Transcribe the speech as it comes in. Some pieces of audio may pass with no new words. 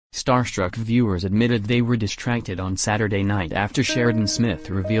Starstruck viewers admitted they were distracted on Saturday night after Sheridan Smith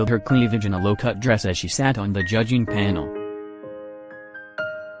revealed her cleavage in a low-cut dress as she sat on the judging panel.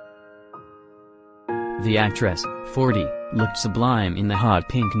 The actress, 40, looked sublime in the hot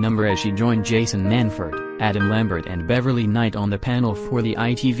pink number as she joined Jason Manford, Lambert and Beverly Knight on the panel for the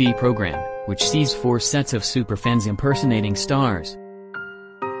ITV program, which sees 4 sets of superfans impersonating stars.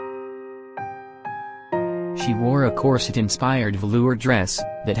 She wore a corset-inspired velour dress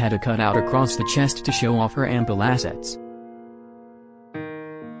that had a cutout across the chest to show off her ample assets.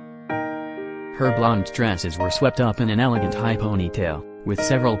 Her blonde tresses were swept up in an elegant high ponytail, with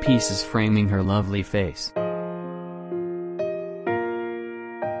several pieces framing her lovely face.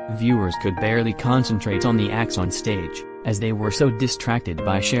 Viewers could barely concentrate on the acts on stage, as they were so distracted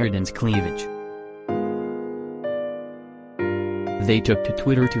by Sheridan's cleavage. They took to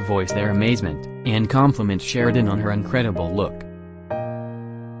Twitter to voice their amazement, and compliment Sheridan on her incredible look.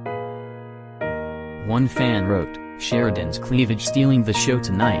 One fan wrote, "Sheridan's cleavage stealing the show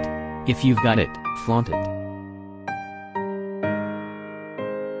tonight. If you've got it, flaunt it."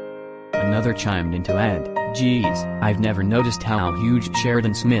 Another chimed in to add, "Geez, I've never noticed how huge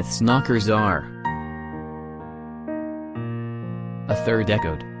Sheridan Smith's knockers are." A third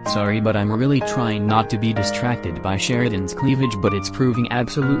echoed, "Sorry but I'm really trying not to be distracted by Sheridan's cleavage but it's proving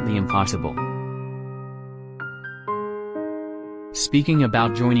absolutely impossible." Speaking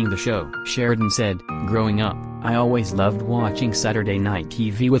about joining the show, Sheridan said, "Growing up, I always loved watching Saturday night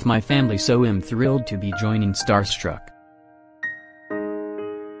TV with my family, so I'm thrilled to be joining Starstruck.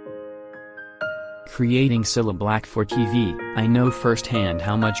 Creating Cilla Black for TV, I know firsthand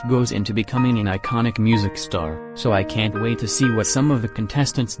how much goes into becoming an iconic music star, so I can't wait to see what some of the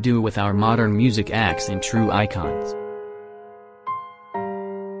contestants do with our modern music acts and true icons.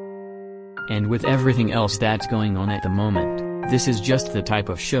 And with everything else that's going on at the moment, this is just the type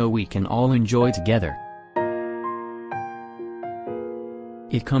of show we can all enjoy together."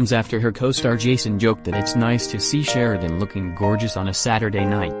 It comes after her co-star Jason joked that it's nice to see Sheridan looking gorgeous on a Saturday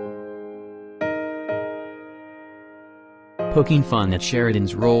night. Poking fun at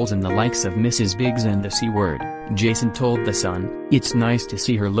Sheridan's roles in the likes of Mrs. Biggs and The C Word, Jason told The Sun, "It's nice to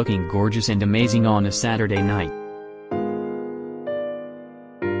see her looking gorgeous and amazing on a Saturday night."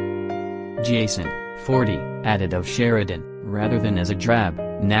 Jason, 40, added of Sheridan, "Rather than as a drab,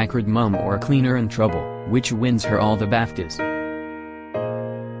 knackered mum or a cleaner in trouble, which wins her all the BAFTAs."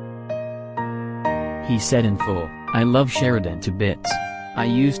 He said in full, "I love Sheridan to bits. I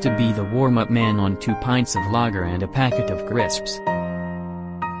used to be the warm-up man on 2 pints of lager and a packet of crisps."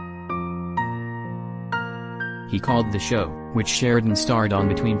 He called the show, which Sheridan starred on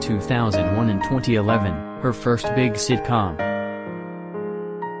between 2001 and 2011, her first big sitcom.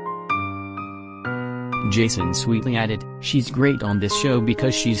 Jason sweetly added, "She's great on this show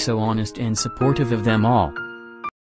because she's so honest and supportive of them all."